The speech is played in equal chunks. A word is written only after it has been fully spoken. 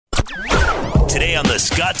Today on the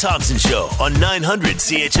Scott Thompson Show on 900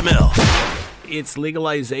 CHML. It's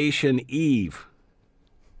legalization eve.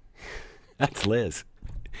 That's Liz.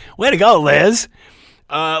 Way to go, Liz.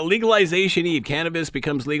 Legalization eve. Cannabis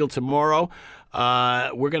becomes legal tomorrow.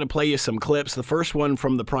 We're going to play you some clips. The first one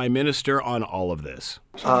from the Prime Minister on all of this.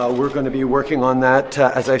 We're going to be working on that,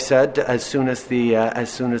 as I said, as soon as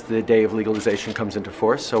the day of legalization comes into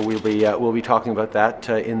force. So we'll be talking about that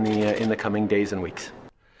in the coming days and weeks.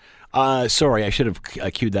 Sorry, I should have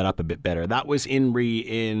queued that up a bit better. That was in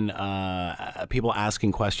people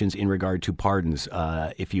asking questions in regard to pardons,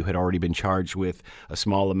 if you had already been charged with a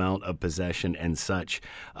small amount of possession and such.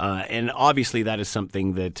 And obviously that is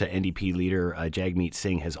something that NDP leader Jagmeet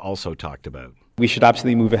Singh has also talked about. We should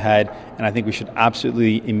absolutely move ahead, and I think we should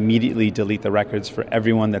absolutely immediately delete the records for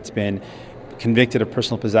everyone that's been convicted of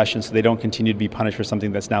personal possession so they don't continue to be punished for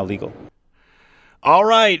something that's now legal. All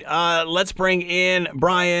right, let's bring in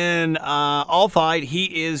Brian Althide.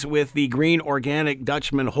 He is with the Green Organic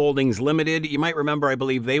Dutchman Holdings Limited. You might remember, I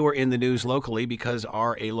believe, they were in the news locally because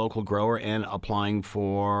are a local grower and applying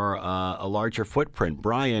for a larger footprint.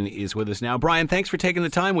 Brian is with us now. Brian, thanks for taking the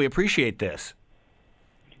time. We appreciate this.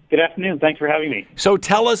 Good afternoon. Thanks for having me. So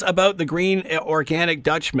tell us about the Green Organic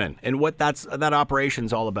Dutchman and what that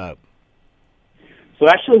operation's all about. So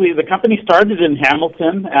actually, the company started in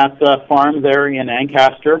Hamilton at the farm there in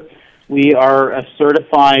Ancaster. We are a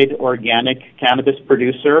certified organic cannabis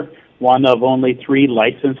producer, one of only 3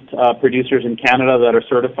 licensed producers in Canada that are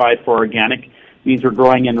certified for organic. Means we're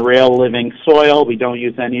growing in real living soil. We don't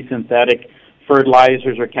use any synthetic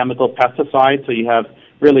fertilizers or chemical pesticides, so you have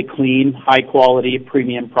really clean, high-quality,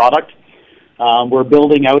 premium product. We're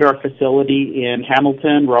building out our facility in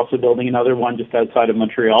Hamilton. We're also building another one just outside of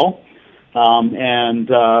Montreal.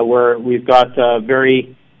 We've got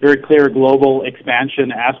very, very clear global expansion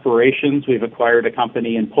aspirations. We've acquired a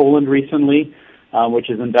company in Poland recently, which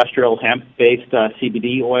is industrial hemp-based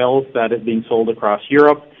CBD oils that is being sold across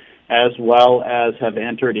Europe, as well as have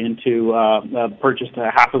entered into purchased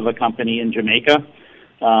half of a company in Jamaica,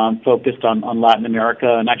 focused on Latin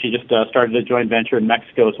America, and actually just started a joint venture in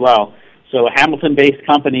Mexico as well. So a Hamilton-based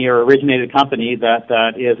company or originated company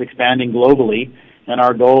that is expanding globally. And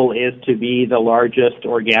our goal is to be the largest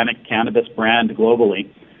organic cannabis brand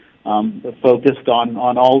globally, focused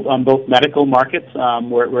on both medical markets,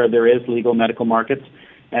 where there is legal medical markets,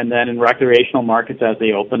 and then in recreational markets as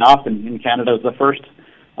they open up. And Canada is the first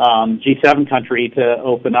G7 country to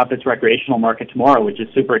open up its recreational market tomorrow, which is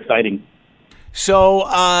super exciting. So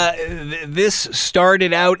this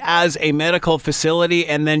started out as a medical facility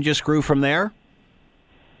and then just grew from there?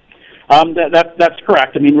 That's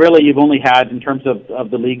correct. I mean, really, you've only had, in terms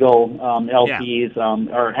of the legal LPs,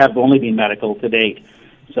 or have only been medical to date.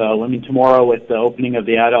 So, I mean, tomorrow with the opening of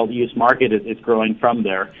the adult use market, it's growing from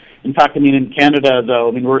there. In fact, I mean, in Canada, though,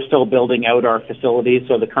 I mean, we're still building out our facilities.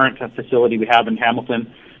 So the current facility we have in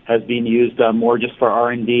Hamilton has been used more just for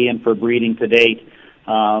R&D and for breeding to date.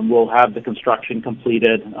 We'll have the construction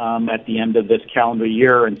completed at the end of this calendar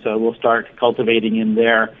year, and so we'll start cultivating in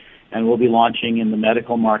there, and we'll be launching in the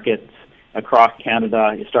medical markets across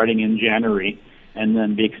Canada starting in January, and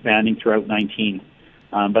then be expanding throughout 19.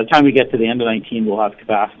 By the time we get to the end of 19, we'll have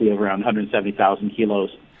capacity of around 170,000 kilos.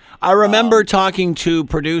 I remember talking to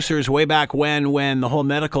producers way back when the whole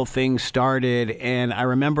medical thing started, and I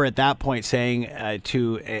remember at that point saying and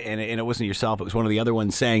it wasn't yourself, it was one of the other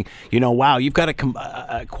ones saying, wow, you've got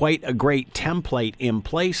quite a great template in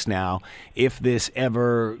place now if this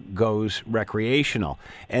ever goes recreational.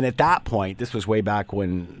 And at that point, this was way back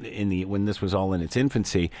when this was all in its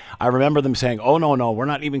infancy, I remember them saying, oh, no, we're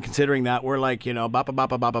not even considering that. We're like, ba ba ba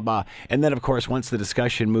ba ba ba ba. And then, of course, once the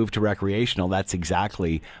discussion moved to recreational, that's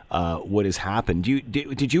exactly what has happened.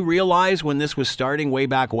 Did you realize when this was starting way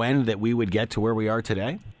back when that we would get to where we are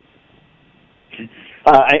today?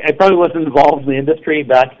 I probably wasn't involved in the industry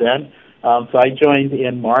back then, so I joined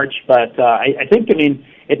in March. But I think,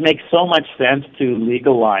 it makes so much sense to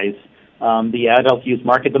legalize the adult use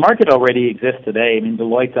market. The market already exists today.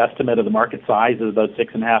 Deloitte's estimate of the market size is about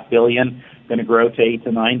 $6.5 billion, going to grow to $8 to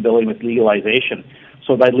 $9 billion with legalization.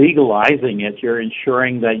 So by legalizing it, you're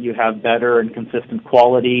ensuring that you have better and consistent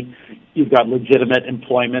quality. You've got legitimate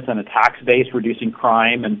employment and a tax base, reducing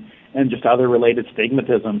crime and just other related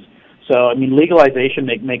stigmatisms. So, legalization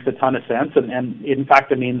makes a ton of sense. And in fact,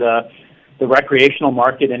 the recreational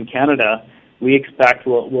market in Canada, we expect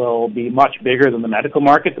will be much bigger than the medical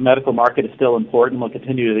market. The medical market is still important, will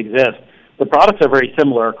continue to exist. The products are very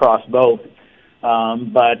similar across both.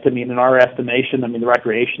 But in our estimation, the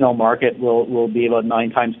recreational market will be about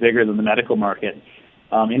 9 times bigger than the medical market.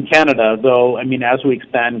 In Canada, though, as we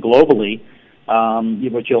expand globally,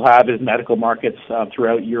 What you'll have is medical markets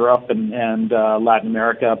throughout Europe and Latin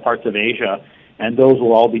America, parts of Asia, and those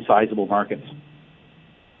will all be sizable markets.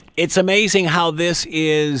 It's amazing how this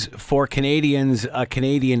is, for Canadians, a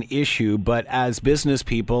Canadian issue, but as business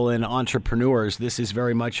people and entrepreneurs, this is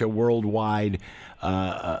very much a worldwide,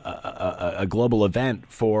 a global event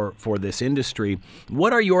for this industry.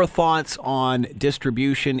 What are your thoughts on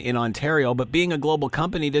distribution in Ontario? But being a global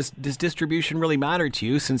company, does distribution really matter to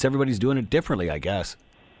you, since everybody's doing it differently, I guess?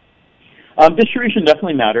 Distribution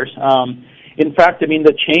definitely matters. In fact, I mean,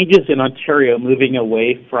 the changes in Ontario moving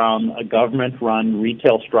away from a government-run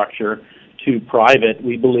retail structure to private,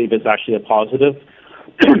 we believe is actually a positive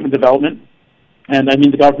development. And I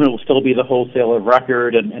mean, the government will still be the wholesaler of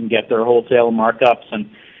record and get their wholesale markups,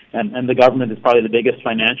 and the government is probably the biggest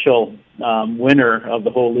financial winner of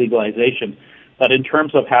the whole legalization. But in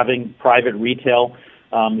terms of having private retail,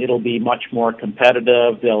 it'll be much more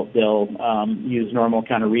competitive. They'll use normal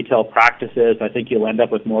kind of retail practices. I think you'll end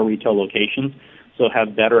up with more retail locations, so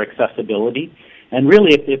have better accessibility. And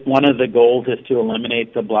really, if one of the goals is to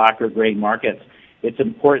eliminate the black or gray markets, it's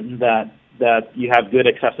important that you have good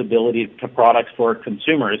accessibility to products for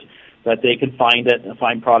consumers, that they can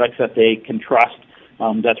find products that they can trust,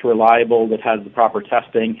 that's reliable, that has the proper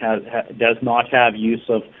testing, does not have use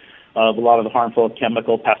of a lot of the harmful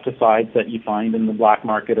chemical pesticides that you find in the black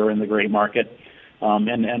market or in the gray market,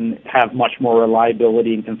 and have much more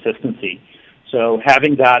reliability and consistency. So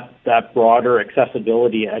having that broader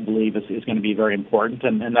accessibility, I believe, is going to be very important,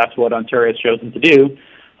 and that's what Ontario has chosen to do.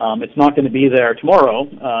 It's not going to be there tomorrow,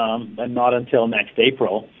 and not until next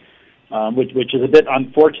April, which is a bit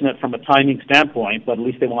unfortunate from a timing standpoint, but at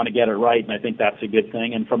least they want to get it right, and I think that's a good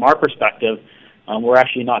thing. And from our perspective, we're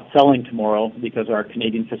actually not selling tomorrow because our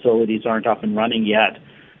Canadian facilities aren't up and running yet.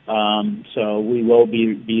 So we will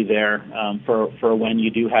be there for when you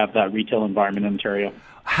do have that retail environment in Ontario.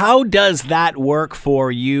 How does that work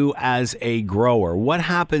for you as a grower? What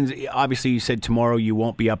happens? Obviously, you said tomorrow you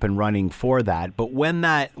won't be up and running for that, but when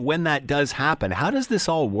that does happen, how does this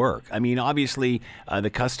all work? I mean, obviously, the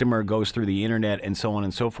customer goes through the internet and so on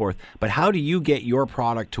and so forth, but how do you get your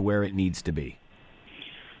product to where it needs to be?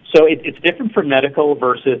 So it's different for medical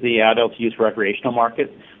versus the adult use recreational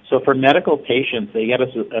market. So for medical patients, they get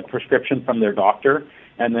a prescription from their doctor,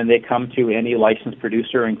 and then they come to any licensed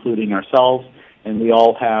producer, including ourselves, and we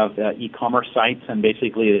all have e-commerce sites, and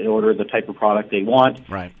basically they order the type of product they want.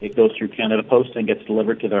 Right. It goes through Canada Post and gets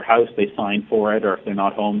delivered to their house. They sign for it, or if they're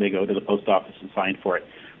not home, they go to the post office and sign for it.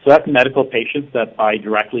 So that's medical patients that buy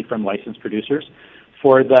directly from licensed producers.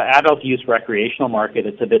 For the adult use recreational market,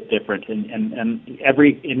 it's a bit different. In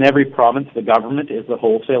every province, the government is the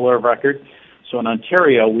wholesaler of record. So in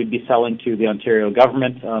Ontario, we'd be selling to the Ontario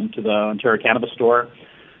government, to the Ontario Cannabis Store,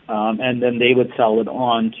 and then they would sell it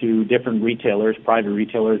on to different retailers, private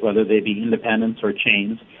retailers, whether they be independents or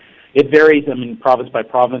chains. It varies, I mean, province by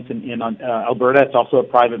province. In Alberta, it's also a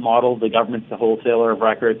private model. The government's the wholesaler of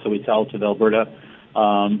record, so we sell to the Alberta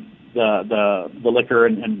the Liquor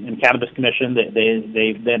and Cannabis Commission.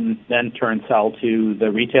 They then sell to the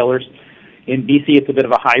retailers. In BC, it's a bit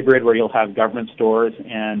of a hybrid where you'll have government stores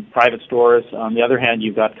and private stores. On the other hand,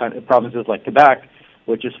 you've got kind of provinces like Quebec,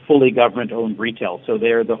 which is fully government-owned retail. So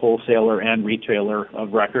they're the wholesaler and retailer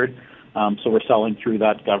of record. So we're selling through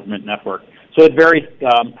that government network. So it varies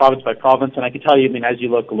province by province. And I can tell you, I mean, as you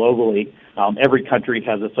look globally, every country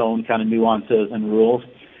has its own kind of nuances and rules.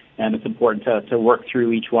 And it's important to work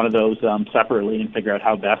through each one of those separately and figure out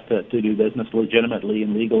how best to do business legitimately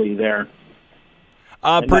and legally there.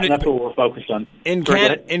 And that's what we're focused on. In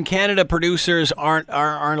Canada, producers aren't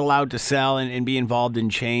allowed to sell and be involved in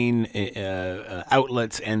chain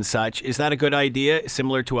outlets and such. Is that a good idea,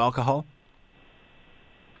 similar to alcohol?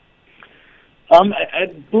 I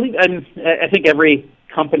think every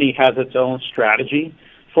company has its own strategy.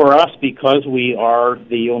 For us, because we are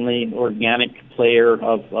the only organic player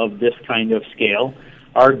of this kind of scale,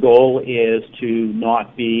 our goal is to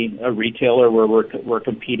not be a retailer where we're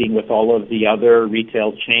competing with all of the other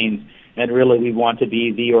retail chains, and really we want to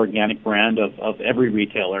be the organic brand of every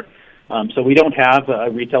retailer. So we don't have a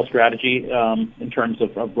retail strategy in terms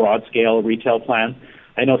of broad-scale retail plans.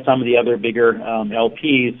 I know some of the other bigger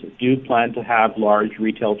LPs do plan to have large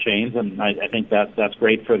retail chains, and I think that's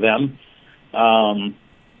great for them.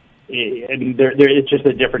 I mean, it's just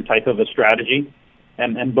a different type of a strategy,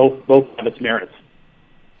 and both have its merits.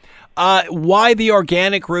 Why the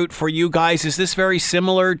organic route for you guys? Is this very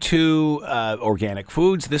similar to organic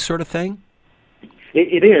foods, this sort of thing?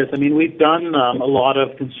 It is. I mean, we've done a lot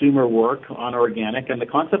of consumer work on organic, and the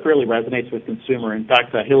concept really resonates with consumer. In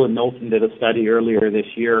fact, Hill and Knowlton did a study earlier this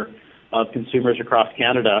year of consumers across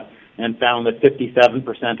Canada, and found that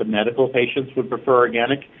 57% of medical patients would prefer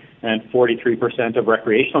organic and 43% of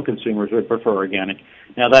recreational consumers would prefer organic.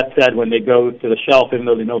 Now, that said, when they go to the shelf, even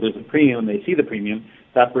though they know there's a premium, they see the premium,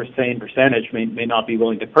 that same percentage may not be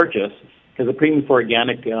willing to purchase, because the premium for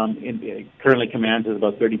organic currently commands is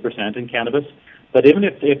about 30% in cannabis. But even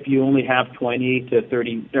if you only have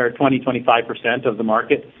 25% of the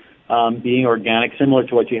market being organic, similar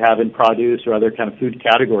to what you have in produce or other kind of food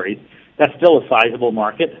categories, that's still a sizable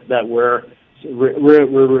market that we're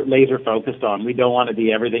laser focused on. We don't want to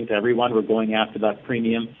be everything to everyone. We're going after that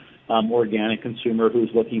premium organic consumer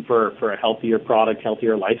who's looking for a healthier product,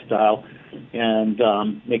 healthier lifestyle, and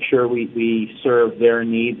make sure we serve their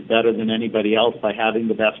needs better than anybody else by having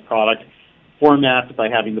the best product formats, by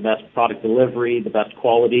having the best product delivery, the best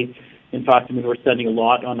quality. In fact, we're spending a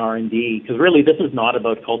lot on R&D, because really this is not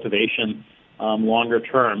about cultivation longer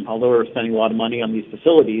term. Although we're spending a lot of money on these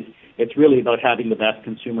facilities, it's really about having the best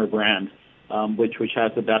consumer brand, which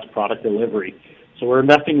has the best product delivery. So we're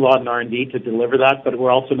investing a lot in R&D to deliver that, but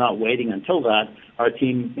we're also not waiting until that. Our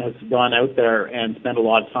team has gone out there and spent a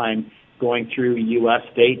lot of time going through U.S.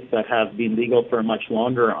 states that have been legal for much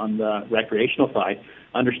longer on the recreational side,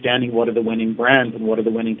 understanding what are the winning brands and what are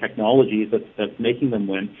the winning technologies that's making them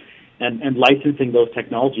win, and licensing those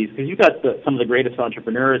technologies. Because you've got some of the greatest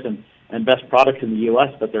entrepreneurs and best products in the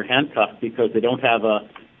U.S., but they're handcuffed because they don't have a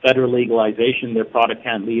federal legalization. Their product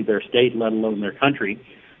can't leave their state, let alone their country.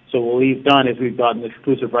 So what we've done is we've gotten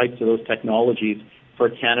exclusive rights to those technologies for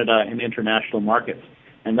Canada and international markets.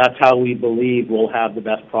 And that's how we believe we'll have the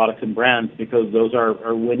best products and brands, because those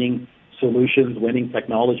are winning solutions, winning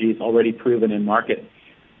technologies already proven in market.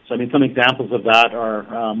 So, some examples of that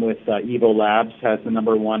are with Evo Labs has the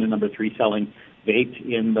number 1 and number 3 selling vape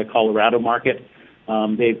in the Colorado market.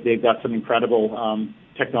 They've got some incredible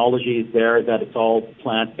technologies there that it's all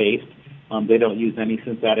plant-based. They don't use any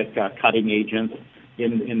synthetic cutting agents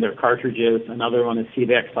in their cartridges. Another one is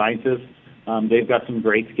CVX Sciences. They've got some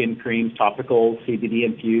great skin creams, topical, CBD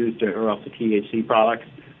infused, or also THC products,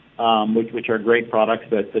 which are great products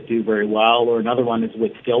that do very well. Or another one is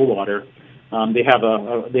with Stillwater.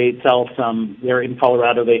 They sell some. They're in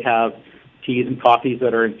Colorado. They have teas and coffees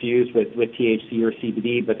that are infused with THC or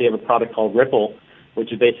CBD, but they have a product called Ripple,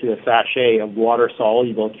 which is basically a sachet of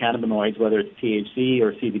water-soluble cannabinoids, whether it's THC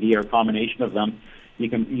or CBD or a combination of them.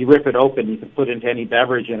 You rip it open, you can put it into any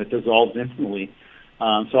beverage, and it dissolves instantly.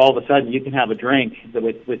 So all of a sudden, you can have a drink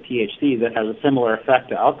with THC that has a similar effect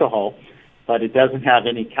to alcohol, but it doesn't have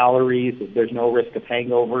any calories. There's no risk of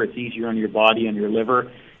hangover. It's easier on your body and your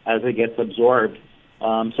liver as it gets absorbed.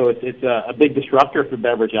 So it's a big disruptor for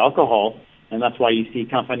beverage alcohol, and that's why you see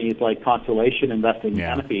companies like Constellation investing in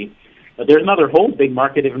Canopy. But there's another whole big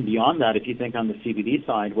market even beyond that, if you think on the CBD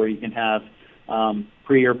side, where you can have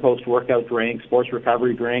pre- or post-workout drinks, sports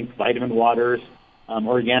recovery drinks, vitamin waters,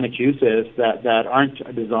 organic juices that aren't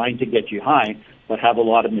designed to get you high, but have a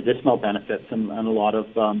lot of medicinal benefits and a lot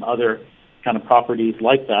of other kind of properties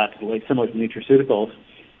like that, like similar to nutraceuticals,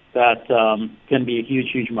 that can be a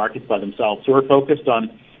huge market by themselves. So we're focused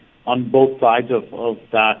on both sides of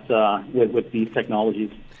that with these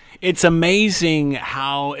technologies. It's amazing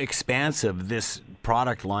how expansive this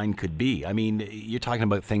product line could be. You're talking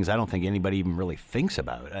about things I don't think anybody even really thinks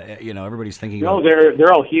about. Everybody's thinking. No,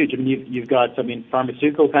 they're all huge. You've got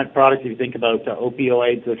pharmaceutical kind of products. If you think about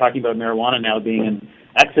opioids, they're talking about marijuana now being an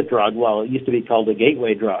exit drug. Well, it used to be called a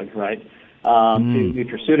gateway drug, right? To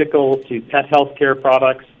nutraceuticals, to pet health care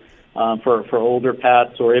products for older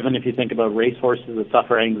pets, or even if you think about racehorses that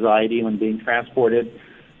suffer anxiety when being transported.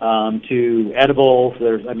 To edibles,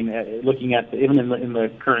 looking at even in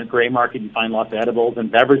the current gray market, you find lots of edibles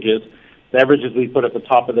and beverages. Beverages we put at the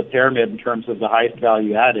top of the pyramid in terms of the highest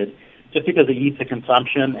value added, just because of ease of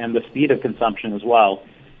consumption and the speed of consumption as well.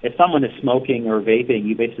 If someone is smoking or vaping,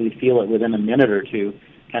 you basically feel it within a minute or two,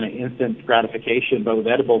 kind of instant gratification. But with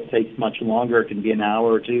edibles, it takes much longer. It can be an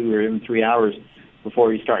hour or two or even 3 hours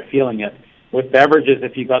before you start feeling it. With beverages,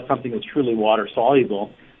 if you've got something that's truly water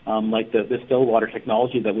soluble, like the Stillwater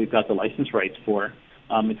technology that we've got the license rights for,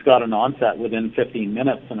 it's got an onset within 15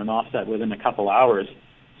 minutes and an offset within a couple hours.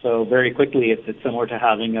 So very quickly, it's similar to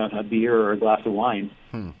having a beer or a glass of wine,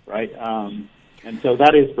 right? And so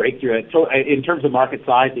that is breakthrough. So in terms of market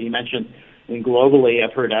size that you mentioned, globally,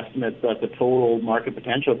 I've heard estimates that the total market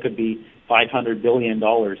potential could be $500 billion,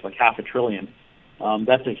 like $500 billion.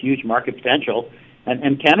 That's a huge market potential.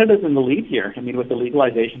 And Canada's in the lead here. With the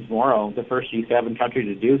legalization tomorrow, the first G7 country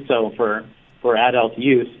to do so for adult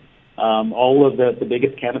use, all of the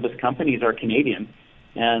biggest cannabis companies are Canadian.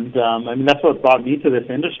 And that's what brought me to this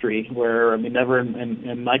industry, where never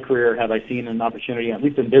in my career have I seen an opportunity, at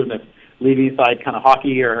least in business, leaving aside kind of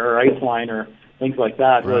hockey or ice line or things like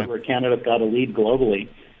that, Right. where Canada's got a lead globally.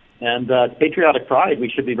 And patriotic pride, we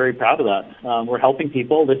should be very proud of that. We're helping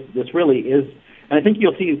people. This really is, and I think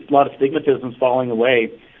you'll see a lot of stigmatisms falling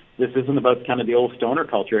away. This isn't about kind of the old stoner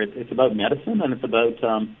culture. It's about medicine, and it's about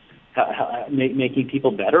making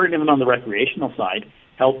people better, and even on the recreational side,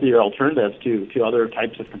 healthier alternatives to other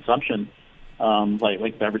types of consumption,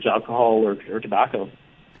 like beverage alcohol or tobacco.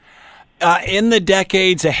 In the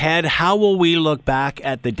decades ahead, how will we look back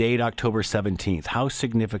at the date October 17th? How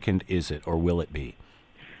significant is it, or will it be?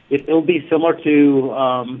 It'll be similar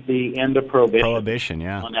to the end of prohibition. Prohibition,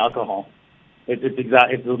 yeah. On alcohol.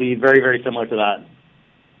 It'll be very, very similar to that.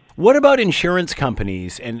 What about insurance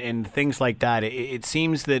companies and things like that? It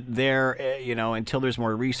seems that they're, until there's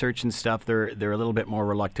more research and stuff, they're a little bit more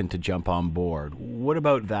reluctant to jump on board. What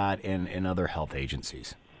about that and other health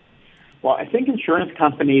agencies? Well, I think insurance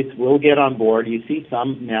companies will get on board. You see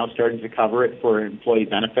some now starting to cover it for employee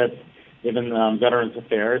benefits. Even Veterans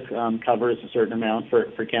Affairs covers a certain amount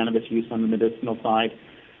for cannabis use on the medicinal side.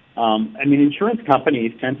 Insurance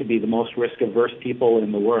companies tend to be the most risk-averse people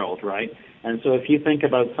in the world, right? And so if you think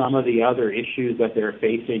about some of the other issues that they're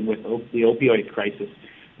facing with the opioid crisis,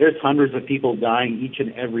 there's hundreds of people dying each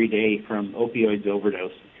and every day from opioids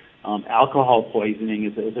overdose. Alcohol poisoning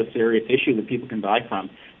is a serious issue that people can die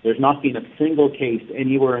from. There's not been a single case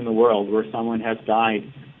anywhere in the world where someone has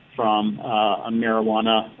died from a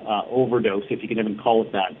marijuana overdose, if you can even call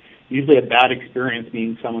it that. Usually a bad experience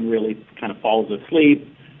means someone really kind of falls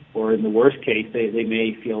asleep, or in the worst case, they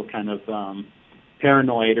may feel kind of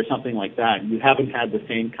paranoid or something like that. You haven't had the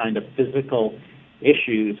same kind of physical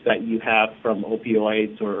issues that you have from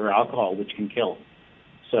opioids or alcohol, which can kill.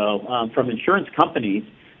 So from insurance companies,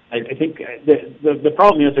 I think the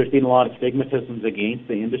problem is there's been a lot of stigmatisms against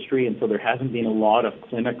the industry, and so there hasn't been a lot of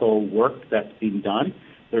clinical work that's been done.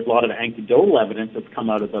 There's a lot of anecdotal evidence that's come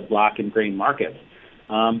out of the black and gray markets.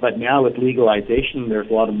 But now with legalization, there's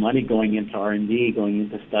a lot of money going into R&D, going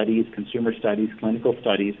into studies, consumer studies, clinical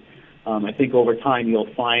studies. I think over time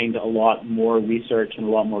you'll find a lot more research and a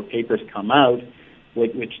lot more papers come out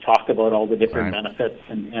which talk about all the different benefits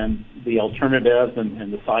and the alternatives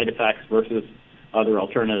and the side effects versus other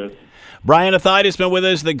alternatives. Brian Athaide has been with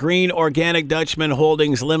us, the Green Organic Dutchman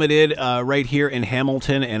Holdings Limited, right here in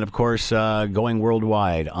Hamilton, and of course going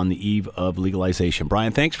worldwide on the eve of legalization.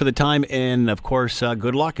 Brian, thanks for the time, and of course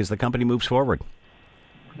good luck as the company moves forward.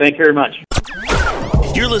 Thank you very much.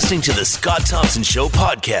 You're listening to the Scott Thompson Show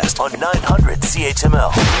podcast on 900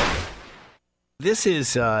 CHML. This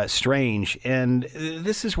is strange, and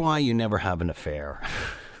this is why you never have an affair.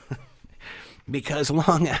 Because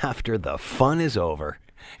long after the fun is over,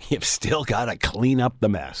 you've still got to clean up the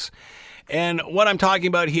mess. And what I'm talking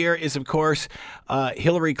about here is, of course,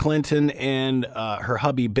 Hillary Clinton and her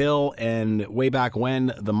hubby Bill, and way back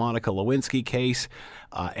when, the Monica Lewinsky case.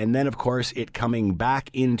 And then, of course, it coming back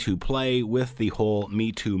into play with the whole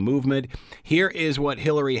Me Too movement. Here is what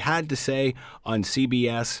Hillary had to say on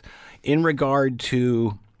CBS in regard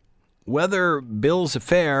to whether Bill's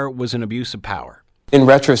affair was an abuse of power. In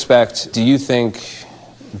retrospect, do you think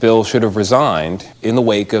Bill should have resigned in the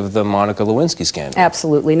wake of the Monica Lewinsky scandal?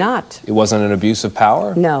 Absolutely not. It wasn't an abuse of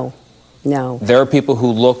power? No. There are people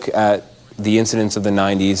who look at the incidents of the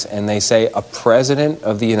 90s and they say a president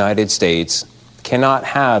of the United States cannot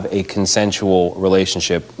have a consensual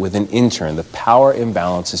relationship with an intern. The power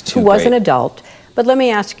imbalance is too great. Who was an adult. But let me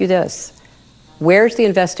ask you this. Where's the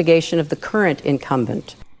investigation of the current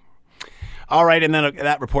incumbent? All right, and then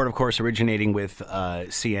that report, of course, originating with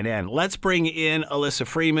CNN. Let's bring in Alyssa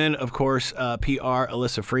Freeman, of course,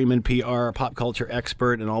 Alyssa Freeman, PR, pop culture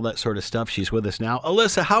expert, and all that sort of stuff. She's with us now.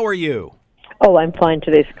 Alyssa, how are you? Oh, I'm fine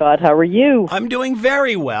today, Scott. How are you? I'm doing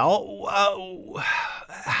very well.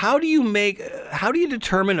 How do you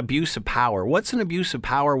determine abuse of power? What's an abuse of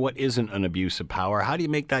power? What isn't an abuse of power? How do you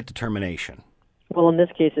make that determination? Well, in this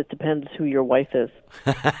case, it depends who your wife is.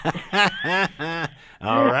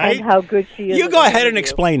 All right. And how good she is. You go ahead and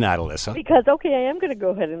explain that, Alyssa. Because, okay, I am going to go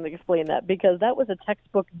ahead and explain that, because that was a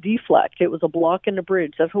textbook deflect. It was a block and a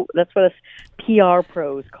bridge. That's what us PR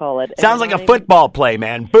pros call it. Sounds like a football play,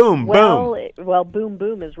 man. Boom, boom. Well, boom,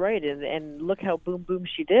 boom is right, and look how boom, boom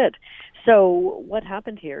she did. So what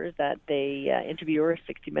happened here is that they interviewed her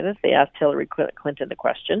 60 Minutes. They asked Hillary Clinton the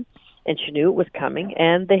question, and she knew it was coming,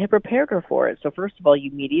 and they had prepared her for it. So first of all, you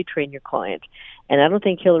media train your client. And I don't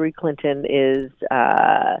think Hillary Clinton is,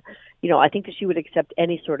 I think that she would accept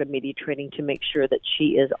any sort of media training to make sure that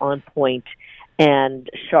she is on point and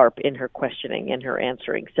sharp in her questioning and her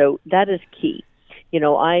answering. So that is key.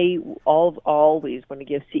 I always want to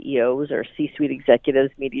give CEOs or C-suite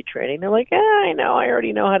executives media training. They're like, I know, I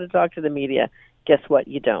already know how to talk to the media. Guess what?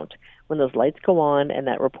 You don't. When those lights go on and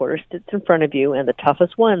that reporter sits in front of you and the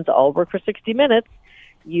toughest ones all work for 60 minutes,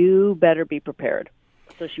 you better be prepared.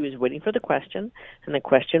 So she was waiting for the question, and the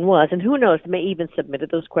question was, and who knows, they may even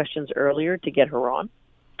submitted those questions earlier to get her on.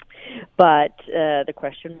 But the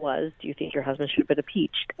question was, do you think your husband should have been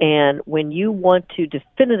impeached? And when you want to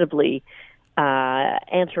definitively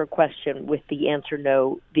answer a question with the answer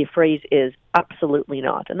no, the phrase is absolutely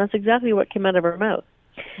not. And that's exactly what came out of her mouth.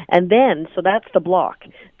 And then, so that's the block.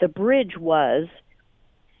 The bridge was,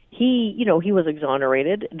 he was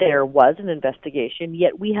exonerated. There was an investigation,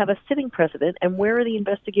 yet we have a sitting president, and where are the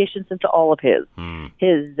investigations into all of his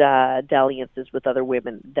dalliances with other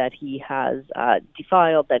women that he has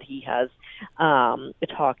defiled, that he has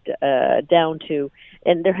talked down to,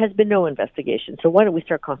 and there has been no investigation. So why don't we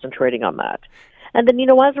start concentrating on that? And then,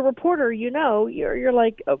 as a reporter, you're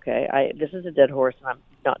like, okay, this is a dead horse, and I'm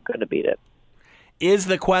not going to beat it. Is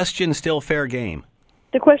the question still fair game?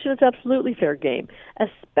 The question is absolutely fair game,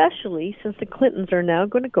 especially since the Clintons are now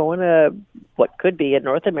going to go on what could be a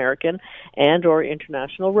North American and or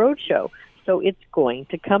international roadshow. So it's going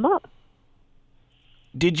to come up.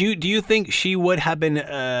 Do you think she would have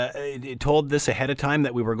been told this ahead of time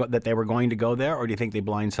that that they were going to go there, or do you think they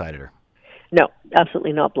blindsided her? No,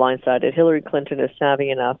 absolutely not blindsided. Hillary Clinton is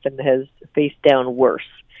savvy enough and has faced down worse.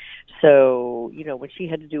 So, when she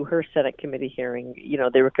had to do her Senate committee hearing,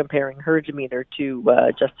 they were comparing her demeanor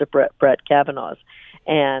to Justice Brett Kavanaugh's.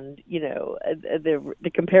 And,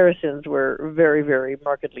 the comparisons were very, very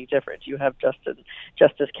markedly different. You have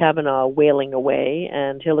Justice Kavanaugh wailing away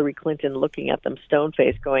and Hillary Clinton looking at them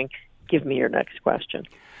stone-faced going, give me your next question.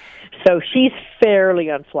 So she's fairly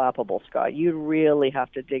unflappable, Scott. You really have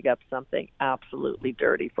to dig up something absolutely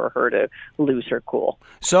dirty for her to lose her cool.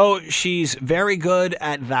 So she's very good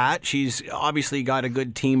at that. She's obviously got a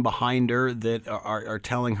good team behind her that are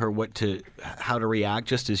telling her how to react,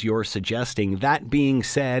 just as you're suggesting. That being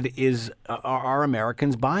said, are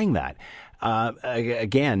Americans buying that?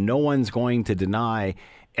 Again, no one's going to deny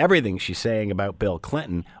everything she's saying about Bill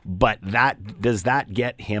Clinton, but does that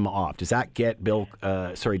get him off? Does that get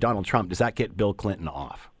Donald Trump? Does that get Bill Clinton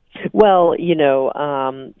off? Well,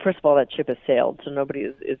 first of all, that ship has sailed, so nobody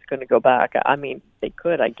is going to go back. I mean, they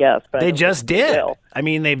could, I guess, but they just did. I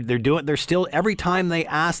mean, they're still every time they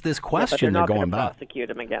ask this question, they're going back. Not prosecute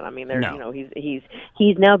him again. I mean,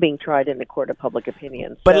 he's now being tried in the court of public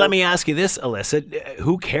opinion. But let me ask you this, Alyssa: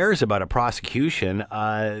 who cares about a prosecution,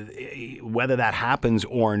 whether that happens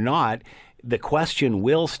or not? The question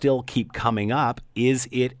will still keep coming up: is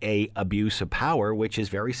it a abuse of power, which is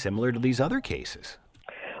very similar to these other cases?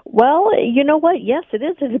 Well, you know what? Yes, it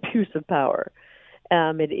is an abuse of power.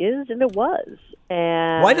 It is, and it was.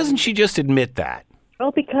 And why doesn't she just admit that?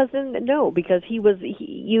 Well, because she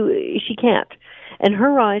can't. In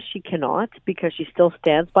her eyes, she cannot, because she still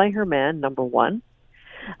stands by her man, number one.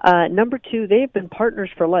 Number two, they've been partners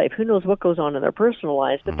for life. Who knows what goes on in their personal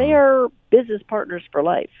lives, but they are business partners for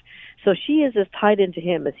life. So she is as tied into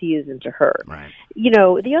him as he is into her. Right.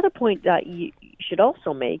 The other point that you should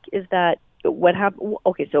also make is that what happened?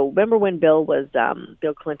 Okay, so remember when Bill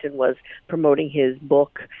Clinton was promoting his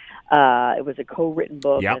book? It was a co-written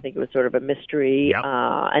book. Yep. I think it was sort of a mystery. Yep.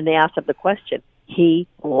 And they asked him the question. He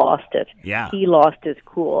lost it. Yeah. He lost his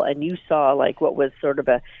cool. And you saw what was sort of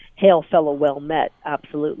a hail fellow well met,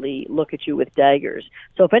 absolutely look at you with daggers.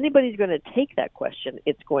 So if anybody's going to take that question,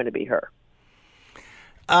 it's going to be her.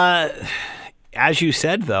 As you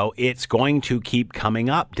said, though, it's going to keep coming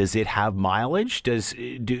up. Does it have mileage?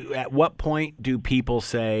 At what point do people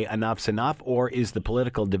say enough's enough, or is the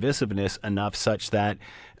political divisiveness enough such that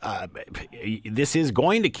this is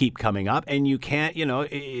going to keep coming up, and you can't,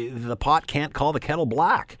 the pot can't call the kettle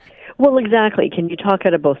black? Well, exactly. Can you talk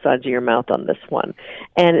out of both sides of your mouth on this one?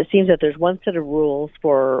 And it seems that there's one set of rules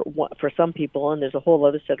for some people, and there's a whole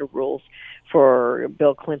other set of rules for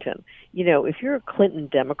Bill Clinton. If you're a Clinton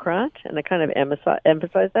Democrat, and I kind of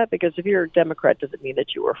emphasize that, because if you're a Democrat, doesn't mean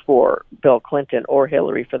that you are for Bill Clinton or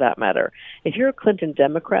Hillary for that matter. If you're a Clinton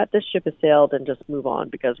Democrat, this ship has sailed, and just move on,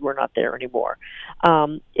 because we're not there anymore.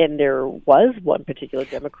 And there was one particular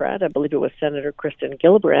Democrat, I believe it was Senator Kristen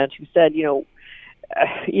Gillibrand, who said, he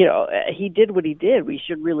did what he did. We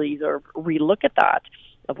should really relook at that,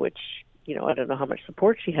 of which, I don't know how much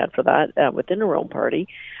support she had for that within her own party.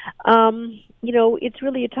 It's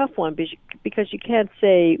really a tough one, because you can't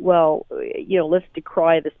say, well, let's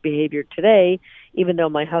decry this behavior today, even though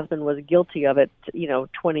my husband was guilty of it,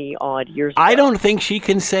 20 odd years ago. I don't think she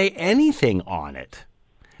can say anything on it,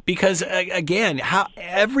 Because again, how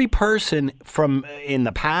every person from in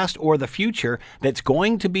the past or the future that's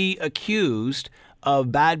going to be accused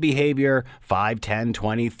of bad behavior 5, 10,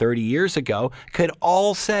 20, 30 years ago could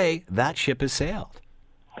all say that ship has sailed.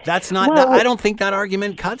 That's not. Well, I don't think that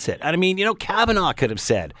argument cuts it. I mean, Kavanaugh could have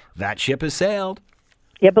said that ship has sailed.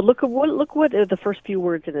 Yeah, but look what the first few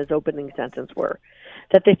words in his opening sentence were,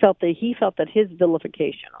 that he felt that his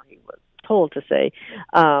vilification, or he was told to say,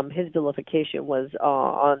 his vilification was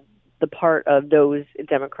on the part of those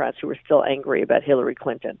Democrats who were still angry about Hillary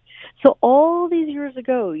Clinton. So all these years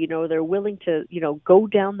ago, they're willing to, go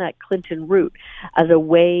down that Clinton route as a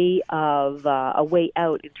way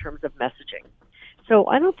out in terms of messaging. So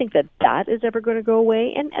I don't think that is ever going to go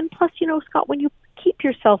away. And plus, Scott, when you keep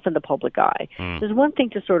yourself in the public eye, there's one thing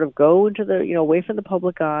to sort of go into the, away from the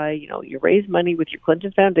public eye. You raise money with your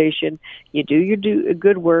Clinton Foundation, you do your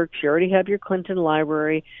good work, you already have your Clinton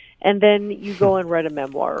library, and then you go and write a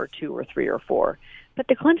memoir or 2 or 3 or 4. But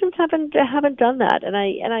the Clintons haven't done that, and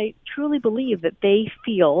I truly believe that they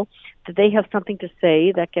feel that they have something to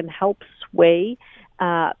say that can help sway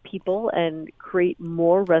people and create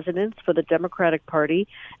more resonance for the Democratic Party,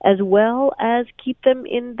 as well as keep both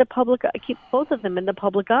of them in the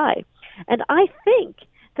public eye. And I think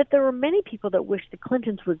that there are many people that wish the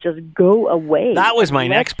Clintons would just go away. That was my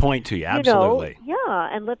next point to you. Absolutely.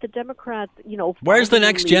 And let the Democrats, Where's the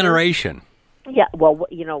next generation? Yeah. Well,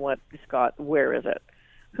 you know what, Scott? Where is it?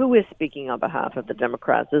 Who is speaking on behalf of the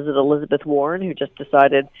Democrats? Is it Elizabeth Warren, who just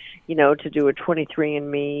decided, to do a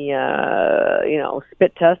 23andMe,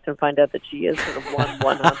 spit test and find out that she is sort of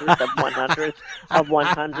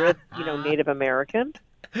 100th, Native American?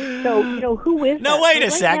 So, who is No, that? wait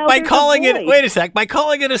a sec. By calling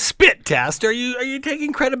it a spit test, are you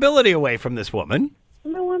taking credibility away from this woman?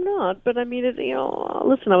 No, I'm not. But I mean,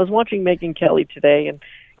 listen, I was watching Megyn Kelly today, and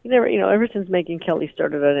ever since Megyn Kelly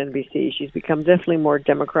started on NBC, she's become definitely more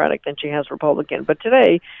Democratic than she has Republican. But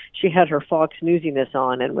today, she had her Fox Newsiness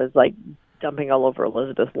on and was like dumping all over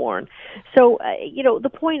Elizabeth Warren. So, the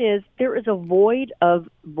point is, there is a void of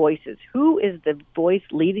voices. Who is the voice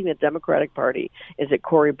leading the Democratic Party? Is it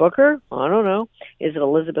Cory Booker? I don't know. Is it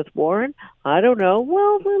Elizabeth Warren? I don't know.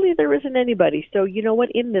 Well, really, there isn't anybody. So, you know what?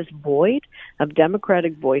 In this void of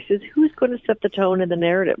Democratic voices, who's going to set the tone and the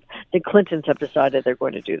narrative? The Clintons have decided they're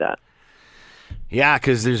going to do that. Yeah,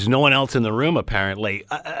 because there's no one else in the room, apparently.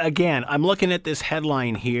 Again, I'm looking at this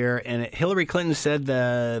headline here, and Hillary Clinton said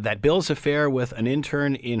that Bill's affair with an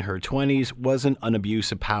intern in her 20s wasn't an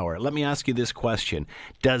abuse of power. Let me ask you this question.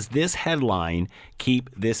 Does this headline keep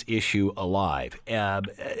this issue alive?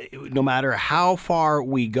 No matter how far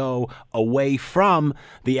we go away from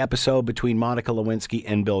the episode between Monica Lewinsky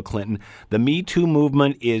and Bill Clinton, the Me Too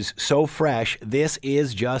movement is so fresh. This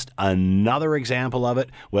is just another example of it,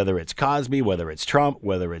 whether it's Cosby, whether it's Trump,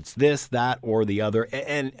 whether it's this, that, or the other.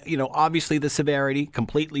 And obviously the severity,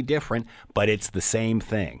 completely different, but it's the same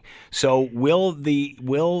thing. So will the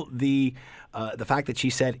fact that she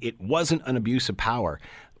said it wasn't an abuse of power,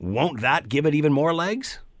 won't that give it even more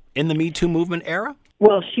legs in the Me Too movement era?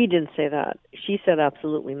 Well, she didn't say that. She said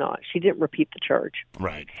absolutely not. She didn't repeat the charge.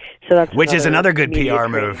 Right. So that's which is another good PR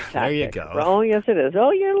move. Tactic. There you go. Oh, yes, it is. Oh,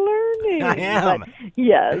 you're learning. I am. But,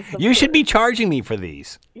 yes. You should be charging me for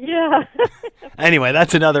these. Yeah. Anyway,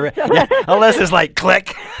 that's another. Yeah, Alyssa's like,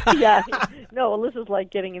 click. Yeah. No, Alyssa's like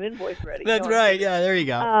getting an invoice ready. That's right. Yeah, there you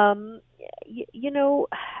go.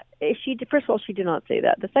 First of all, she did not say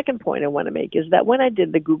that. The second point I want to make is that when I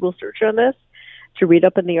did the Google search on this to read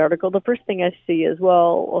up in the article, the first thing I see is,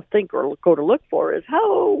 go to look for is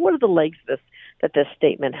what are the legs that this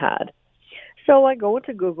statement had. So I go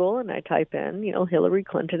into Google and I type in, Hillary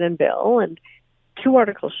Clinton and Bill, and 2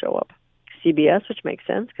 articles show up. CBS, which makes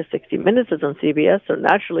sense because 60 Minutes is on CBS, so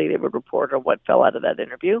naturally they would report on what fell out of that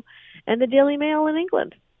interview, and the Daily Mail in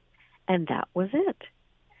England. And that was it.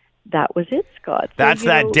 That was it, Scott. So, that's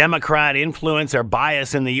that Democrat influence or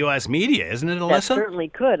bias in the U.S. media, isn't it, Alyssa? That certainly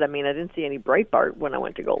could. I mean, I didn't see any Breitbart when I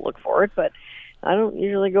went to go look for it, but I don't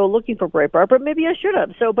usually go looking for Breitbart, but maybe I should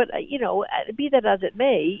have. So, but, be that as it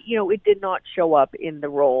may, it did not show up in the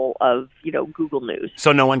role of, Google News.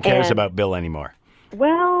 So no one cares about Bill anymore.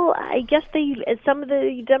 Well, I guess some of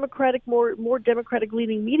the more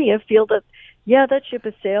Democratic-leaning media feel that, that ship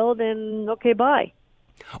has sailed, and okay, bye.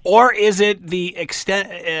 Or is it the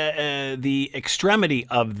extremity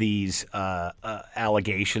of these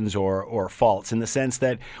allegations or faults in the sense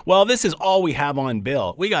that, well, this is all we have on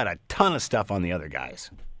Bill. We got a ton of stuff on the other guys.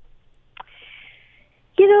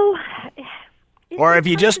 Or if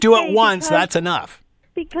you just do it once, that's enough.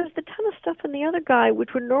 Because the ton of stuff on the other guy,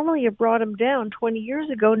 which would normally have brought him down 20 years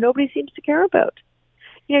ago, nobody seems to care about.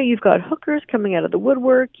 you've got hookers coming out of the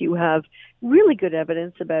woodwork. You have really good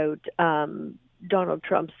evidence about Donald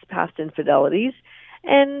Trump's past infidelities.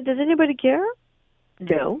 And does anybody care?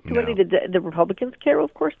 No. Do any of the Republicans care? Well,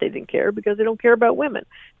 of course they didn't care, because they don't care about women.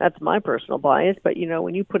 That's my personal bias. But,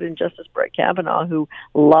 when you put in Justice Brett Kavanaugh, who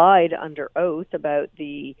lied under oath about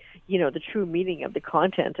the true meaning of the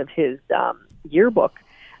content of his yearbook,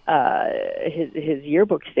 his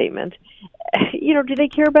yearbook statement, do they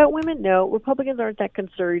care about women? No. Republicans aren't that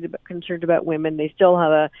concerned about women. They still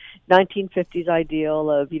have a 1950s ideal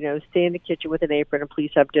of, stay in the kitchen with an apron and please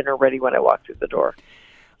have dinner ready when I walk through the door.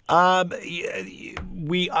 I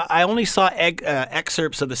only saw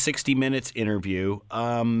excerpts of the 60 Minutes interview.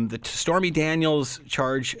 The Stormy Daniels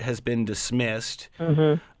charge has been dismissed.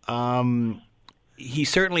 Mm-hmm. He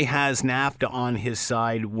certainly has NAFTA on his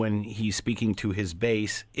side when he's speaking to his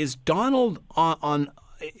base. Is Donald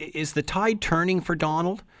is the tide turning for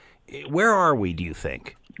Donald? Where are we, do you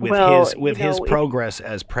think, with his progress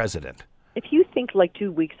as president? If you think like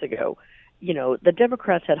 2 weeks ago, the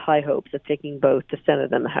Democrats had high hopes of taking both the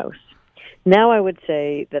Senate and the House. Now I would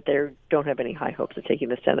say that they don't have any high hopes of taking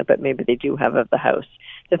the Senate, but maybe they do have of the House.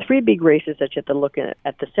 The three big races that you have to look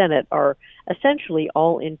at the Senate are essentially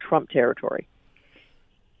all in Trump territory.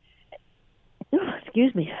 Oh,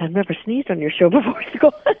 excuse me, I've never sneezed on your show before.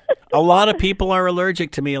 A lot of people are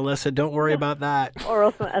allergic to me, Alyssa. Don't worry about that. Or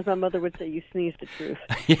else, as my mother would say, you sneeze the truth.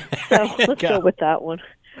 So let's go with that one.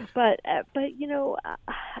 But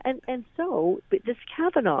so this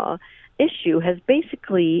Kavanaugh issue has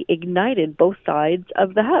basically ignited both sides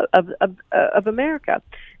of the House of America.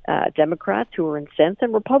 Democrats who are incensed,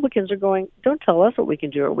 and Republicans are going, don't tell us what we can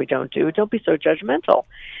do or we don't do. Don't be so judgmental.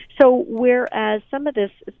 So whereas some of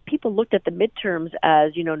this, people looked at the midterms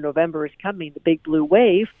as, November is coming, the big blue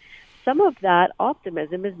wave, some of that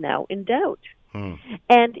optimism is now in doubt.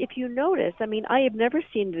 And if you notice, I have never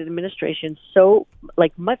seen an administration so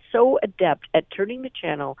adept at turning the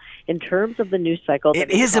channel in terms of the news cycle. It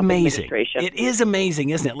is amazing. It is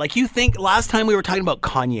amazing, isn't it? Like, you think last time we were talking about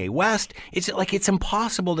Kanye West, it's like it's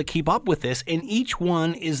impossible to keep up with this, and each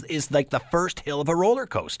one is like the first hill of a roller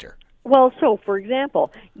coaster. Well, so, for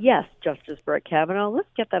example, yes, Justice Brett Kavanaugh, let's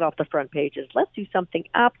get that off the front pages. Let's do something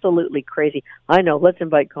absolutely crazy. I know, let's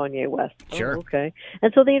invite Kanye West. Sure. Oh, okay.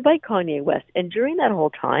 And so they invite Kanye West. And during that whole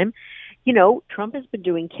time, Trump has been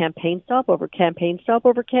doing campaign stop over campaign stop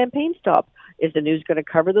over campaign stop. Is the news going to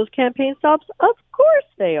cover those campaign stops? Of course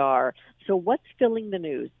they are. So what's filling the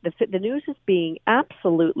news? The news is being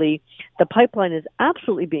the pipeline is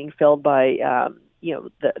absolutely being filled by,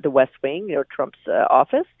 the West Wing, Trump's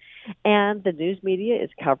office. And the news media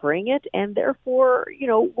is covering it, and therefore,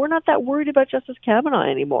 we're not that worried about Justice Kavanaugh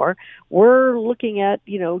anymore. We're looking at,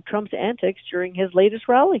 Trump's antics during his latest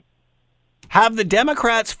rally. Have the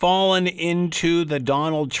Democrats fallen into the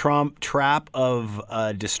Donald Trump trap of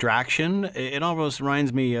distraction? It almost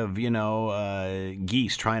reminds me of,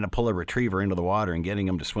 geese trying to pull a retriever into the water and getting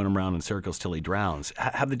him to swim around in circles till he drowns.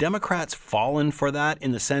 Have the Democrats fallen for that,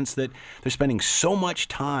 in the sense that they're spending so much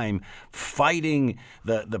time fighting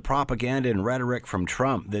the propaganda and rhetoric from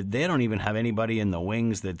Trump that they don't even have anybody in the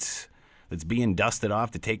wings that's being dusted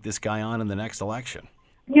off to take this guy on in the next election?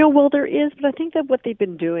 Well, there is, but I think that what they've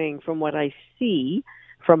been doing, from what I see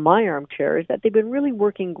from my armchair, is that they've been really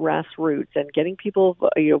working grassroots and getting people,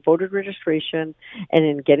 voter registration, and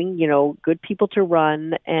in getting, good people to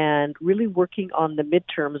run, and really working on the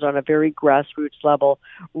midterms on a very grassroots level,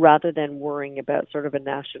 rather than worrying about sort of a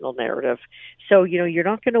national narrative. So, you're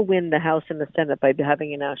not going to win the House and the Senate by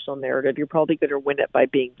having a national narrative. You're probably going to win it by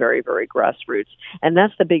being very, very grassroots. And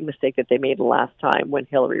that's the big mistake that they made last time when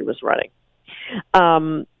Hillary was running.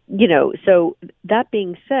 So that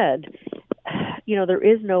being said, there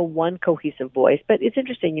is no one cohesive voice, but it's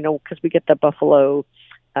interesting, because we get the Buffalo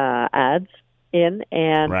ads in,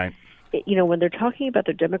 and, right. When they're talking about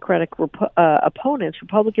their Democratic opponents,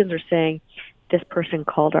 Republicans are saying, this person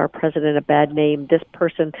called our president a bad name, this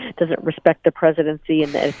person doesn't respect the presidency,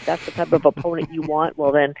 and if that's the type of opponent you want,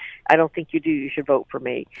 well, then I don't think you do. You should vote for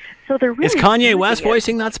me. So they're really... Is Kanye West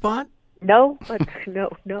voicing that spot? No, but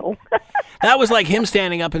no. That was like him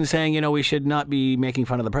standing up and saying, we should not be making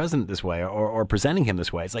fun of the president this way, or presenting him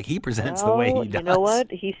this way. It's like he presents the way he does. You know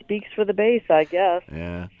what? He speaks for the base, I guess.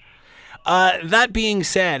 Yeah. That being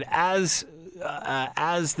said, as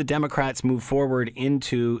the Democrats move forward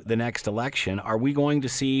into the next election, are we going to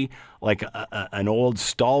see like an old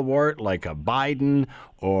stalwart like a Biden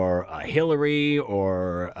or a Hillary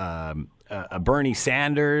or a Bernie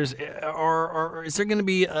Sanders, or is there going to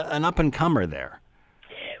be an up-and-comer there?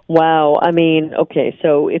 Wow. Okay,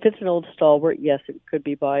 so if it's an old stalwart, yes, it could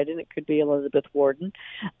be Biden. It could be Elizabeth Warren.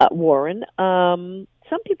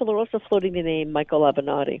 some people are also floating the name Michael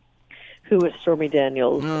Avenatti, who is Stormy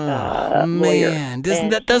Daniels' lawyer. Man,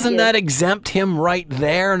 doesn't that exempt him right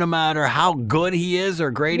there, no matter how good he is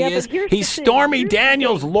or great he is? He's Stormy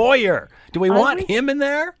Daniels' lawyer. Do we want him in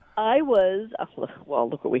there? Well,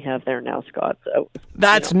 look what we have there now, Scott. So,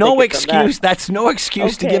 that's no excuse. That's no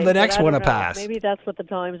excuse to give the next one a pass. Maybe that's what the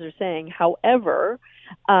Times are saying. However,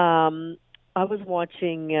 I was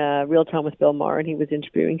watching Real Time with Bill Maher, and he was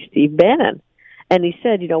interviewing Steve Bannon. And he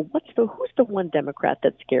said, who's the one Democrat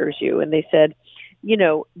that scares you? And they said,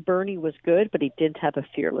 Bernie was good, but he didn't have a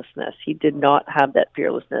fearlessness. He did not have that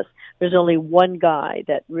fearlessness. There's only one guy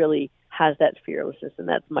that really has that fearlessness, and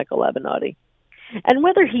that's Michael Avenatti. And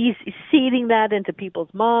whether he's seeding that into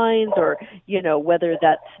people's minds or, whether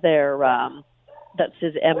that's that's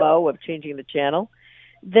his MO of changing the channel,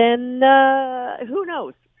 then who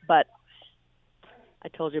knows? But I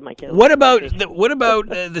told you, Mike. What about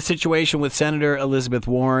the situation with Senator Elizabeth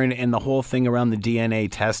Warren and the whole thing around the DNA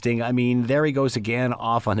testing? I mean, there he goes again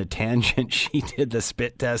off on a tangent. She did the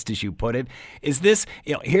spit test, as you put it. Is this,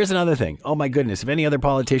 here's another thing. Oh, my goodness. If any other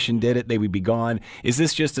politician did it, they would be gone. Is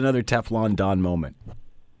this just another Teflon Don moment?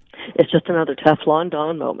 It's just another Teflon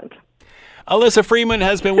Don moment. Alyssa Freeman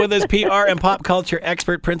has been with us, PR and pop culture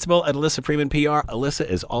expert principal at Alyssa Freeman PR. Alyssa,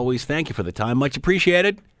 as always, thank you for the time. Much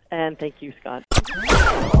appreciated. And thank you, Scott.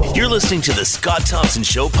 You're listening to the Scott Thompson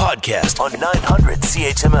Show podcast on 900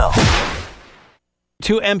 CHML.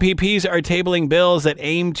 2 MPPs are tabling bills that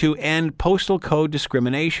aim to end postal code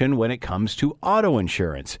discrimination when it comes to auto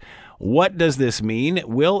insurance. What does this mean?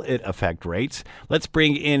 Will it affect rates? Let's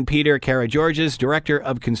bring in Peter Karageorges, Director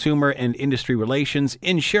of Consumer and Industry Relations,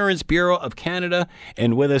 Insurance Bureau of Canada,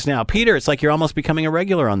 and with us now. Peter, it's like you're almost becoming a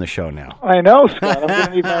regular on the show now. I know, Scott. I'm going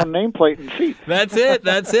to need my own nameplate and seat. That's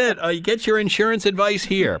it. You get your insurance advice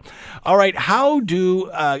here. All right, how do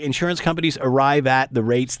insurance companies arrive at the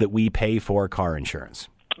rates that we pay for car insurance?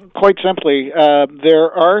 Quite simply,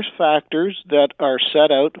 there are factors that are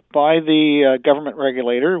set out by the government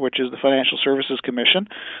regulator, which is the Financial Services Commission.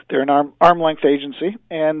 They're an arm-length agency,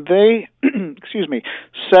 and they,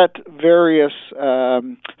 set various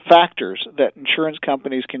factors that insurance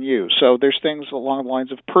companies can use. So there's things along the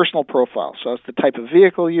lines of personal profile. So it's the type of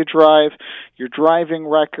vehicle you drive, your driving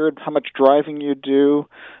record, how much driving you do,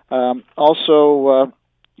 also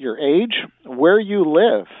your age, where you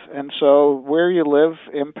live. And so where you live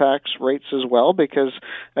impacts rates as well, because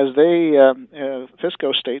as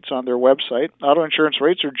Fisco states on their website, auto insurance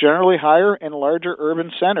rates are generally higher in larger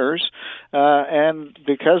urban centers, and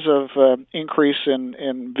because of increase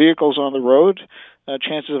in vehicles on the road,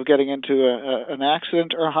 chances of getting into an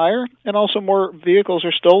accident are higher, and also more vehicles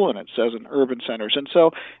are stolen, it says, in urban centers. And so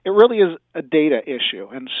it really is a data issue.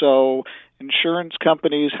 And so insurance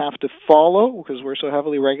companies have to follow, because we're so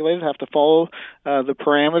heavily regulated, have to follow the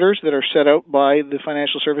parameters that are set out by the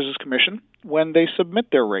Financial Services Commission when they submit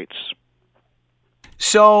their rates.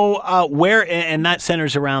 So and that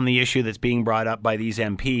centers around the issue that's being brought up by these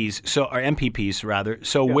MPPs rather.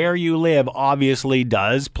 So yeah. Where you live obviously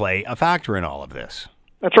does play a factor in all of this.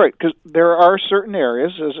 That's right, because there are certain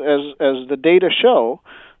areas, as the data show,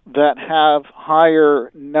 that have higher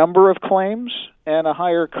number of claims and a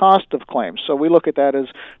higher cost of claims. So we look at that as,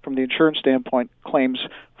 from the insurance standpoint, claims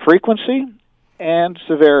frequency and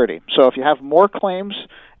severity. So if you have more claims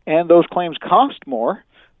and those claims cost more,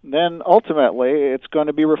 then ultimately it's going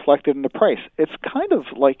to be reflected in the price. It's kind of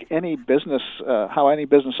like any business, how any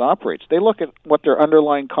business operates. They look at what their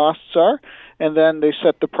underlying costs are, and then they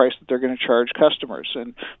set the price that they're going to charge customers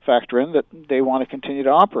and factor in that they want to continue to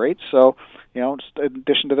operate. So, in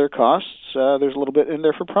addition to their costs, there's a little bit in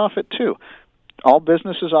there for profit too. All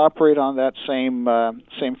businesses operate on that same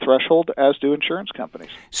threshold, as do insurance companies.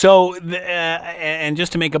 So, and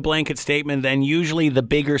just to make a blanket statement, then usually the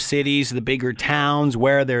bigger cities, the bigger towns,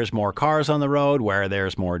 where there's more cars on the road, where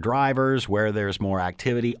there's more drivers, where there's more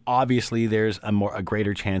activity, obviously there's a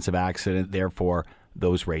greater chance of accident. Therefore,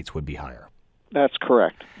 those rates would be higher. That's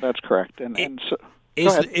correct. And so,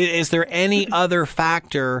 is there any other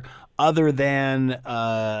factor other than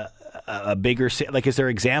a bigger city? Like, is there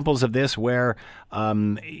examples of this where,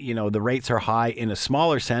 the rates are high in a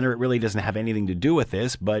smaller center? It really doesn't have anything to do with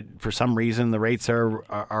this, but for some reason the rates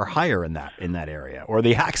are higher in that area, or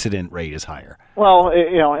the accident rate is higher. Well,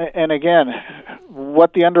 and again,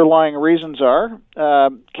 what the underlying reasons are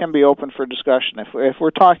can be open for discussion. If we're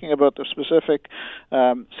talking about the specific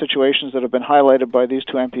situations that have been highlighted by these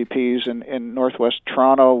two MPPs in Northwest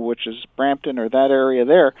Toronto, which is Brampton or that area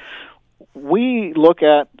there, we look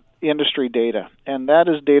at industry data, and that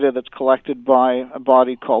is data that's collected by a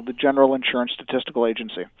body called the General Insurance Statistical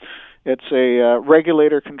Agency. It's a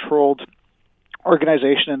regulator-controlled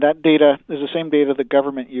organization, and that data is the same data the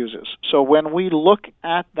government uses. So when we look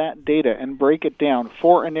at that data and break it down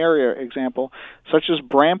for an area example, such as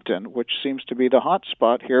Brampton, which seems to be the hot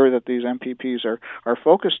spot here that these MPPs are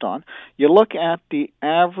focused on, you look at the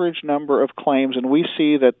average number of claims, and we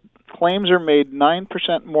see that claims are made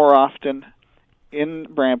 9% more often in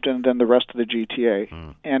Brampton than the rest of the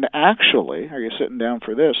GTA. And actually, are you sitting down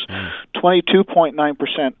for this,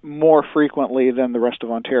 22.9% more frequently than the rest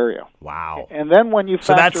of Ontario. Wow. And then when you factor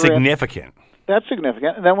so that's significant. That's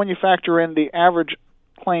significant. And then when you factor in the average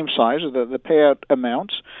claim size, or the payout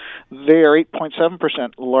amounts, they are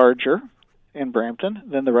 8.7% larger in Brampton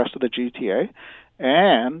than the rest of the GTA.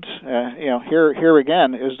 And here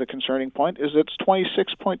again is the concerning point: is it's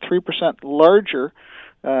 26.3% larger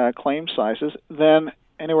claim sizes than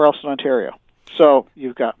anywhere else in Ontario. So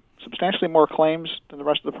you've got substantially more claims than the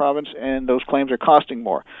rest of the province, and those claims are costing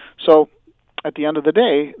more. So at the end of the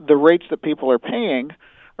day, the rates that people are paying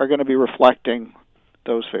are going to be reflecting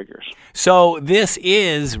those figures. So this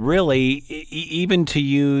is really, even to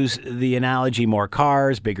use the analogy, more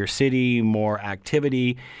cars, bigger city, more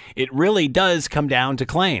activity, it really does come down to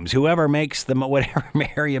claims. Whatever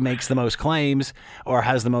area makes the most claims or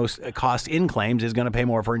has the most cost in claims is going to pay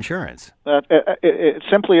more for insurance. It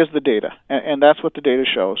simply is the data, and that's what the data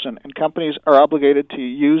shows. And companies are obligated to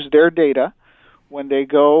use their data when they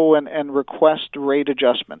go and request rate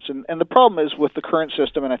adjustments. And the problem is with the current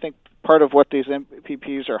system, and I think part of what these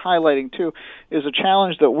MPPs are highlighting too, is a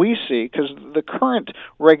challenge that we see, because the current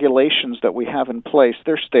regulations that we have in place,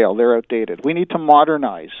 they're stale, they're outdated. We need to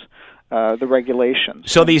modernize the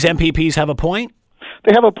regulations. So these MPPs have a point?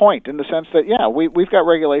 They have a point in the sense that, we've got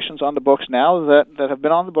regulations on the books now that have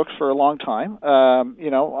been on the books for a long time.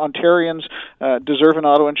 Ontarians deserve an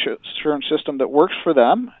auto insurance system that works for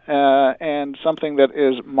them and something that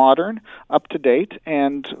is modern, up to date,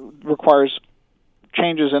 and requires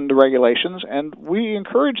changes in the regulations, and we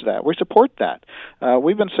encourage that. We support that.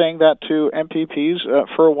 We've been saying that to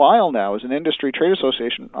MPPs for a while now. As an industry trade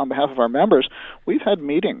association, on behalf of our members, we've had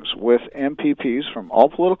meetings with MPPs from all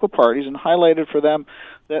political parties and highlighted for them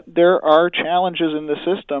that there are challenges in the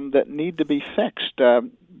system that need to be fixed.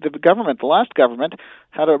 The last government,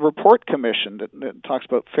 had a report commission that talks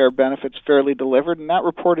about fair benefits fairly delivered, and that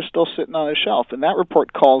report is still sitting on a shelf. And that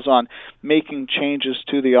report calls on making changes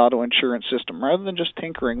to the auto insurance system. Rather than just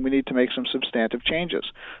tinkering, we need to make some substantive changes.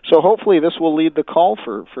 So hopefully this will lead the call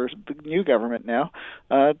for the new government now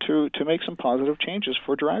to make some positive changes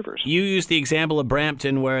for drivers. You used the example of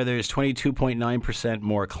Brampton where there's 22.9%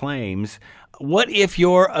 more claims. What if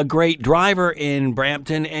you're a great driver in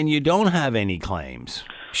Brampton and you don't have any claims?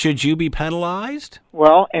 Should you be penalized?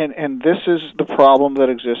 Well, and this is the problem that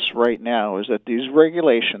exists right now, is that these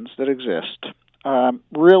regulations that exist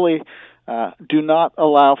really do not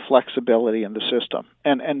allow flexibility in the system.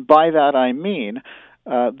 And by that I mean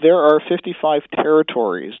there are 55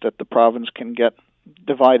 territories that the province can get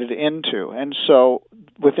divided into. And so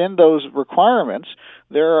within those requirements,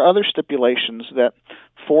 there are other stipulations that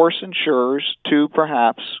force insurers to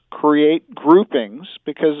perhaps create groupings,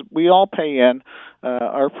 because we all pay in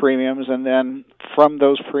our premiums, and then from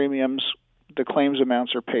those premiums, the claims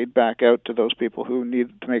amounts are paid back out to those people who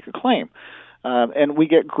need to make a claim. And we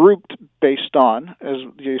get grouped based on, as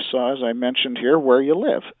you saw, as I mentioned here, where you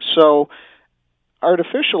live. So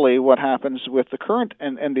artificially, what happens with the current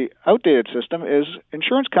and the outdated system is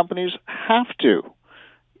insurance companies have to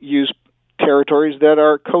use territories that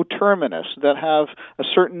are coterminous, that have a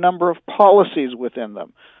certain number of policies within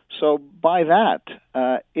them. So by that,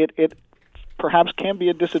 it perhaps can be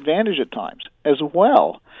a disadvantage at times. As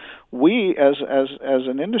well, we as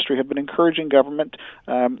an industry have been encouraging government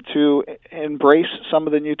to embrace some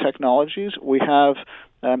of the new technologies. We have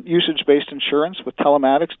usage-based insurance with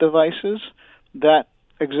telematics devices that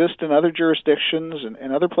exist in other jurisdictions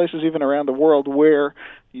and other places even around the world, where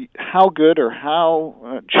how good or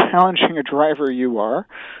how challenging a driver you are,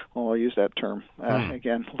 well, I'll use that term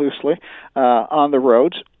again loosely, on the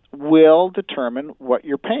roads, will determine what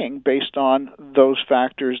you're paying based on those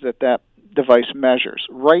factors that device measures.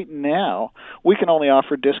 Right now, we can only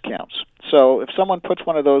offer discounts. So if someone puts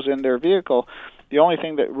one of those in their vehicle, the only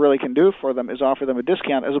thing that really can do for them is offer them a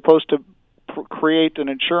discount, as opposed to create an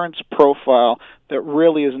insurance profile that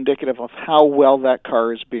really is indicative of how well that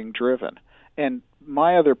car is being driven. And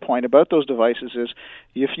my other point about those devices is,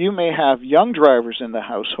 if you may have young drivers in the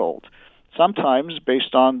household, sometimes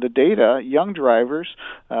based on the data, young drivers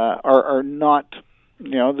are not,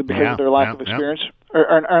 because of their lack of experience,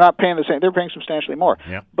 are not paying the same. They're paying substantially more.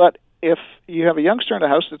 Yeah. But if you have a youngster in a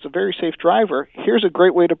house that's a very safe driver, here's a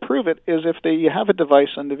great way to prove it, is if you have a device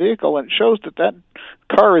in the vehicle and it shows that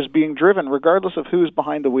car is being driven regardless of who's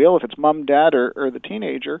behind the wheel, if it's mom, dad, or the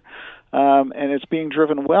teenager, and it's being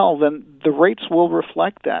driven well, then the rates will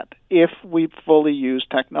reflect that if we fully use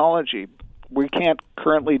technology. We can't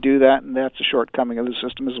currently do that, and that's a shortcoming of the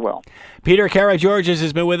system as well. Peter Karageorges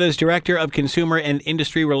has been with us, Director of Consumer and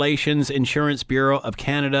Industry Relations, Insurance Bureau of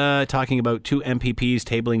Canada, talking about two MPPs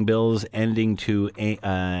tabling bills aiming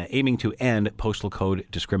to end postal code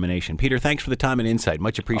discrimination. Peter, thanks for the time and insight.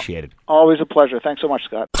 Much appreciated. Always a pleasure. Thanks so much,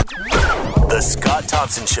 Scott. The Scott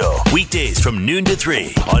Thompson Show, weekdays from noon to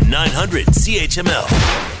 3 on 900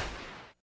 CHML.